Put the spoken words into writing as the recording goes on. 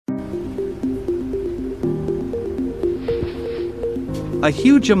A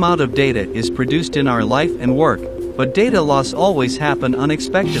huge amount of data is produced in our life and work, but data loss always happens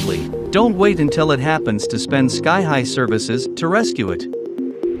unexpectedly. Don't wait until it happens to spend sky-high services to rescue it.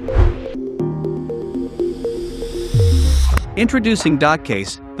 Introducing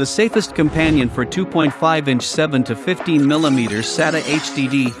Dockcase, the safest companion for 2.5-inch 7 to 15mm SATA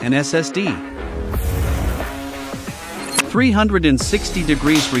HDD and SSD. 360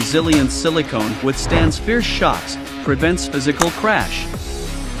 degrees resilient silicone withstands fierce shocks, prevents physical crash.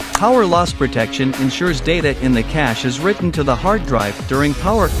 Power loss protection ensures data in the cache is written to the hard drive during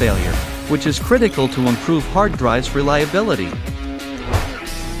power failure, which is critical to improve hard drive's reliability.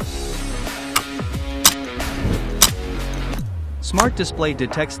 Smart Display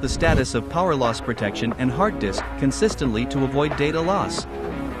detects the status of power loss protection and hard disk consistently to avoid data loss.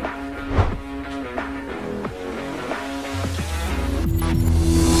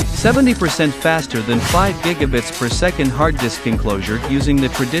 %70% faster than 5 gigabits per second hard disk enclosure using the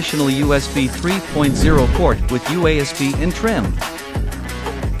traditional USB 3.0 port with USB in trim.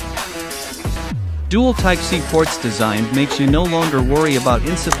 Dual Type-C ports design makes you no longer worry about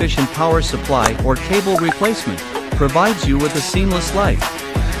insufficient power supply or cable replacement, provides you with a seamless life.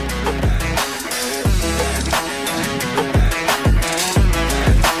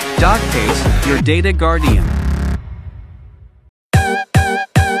 Dockcase, your data guardian.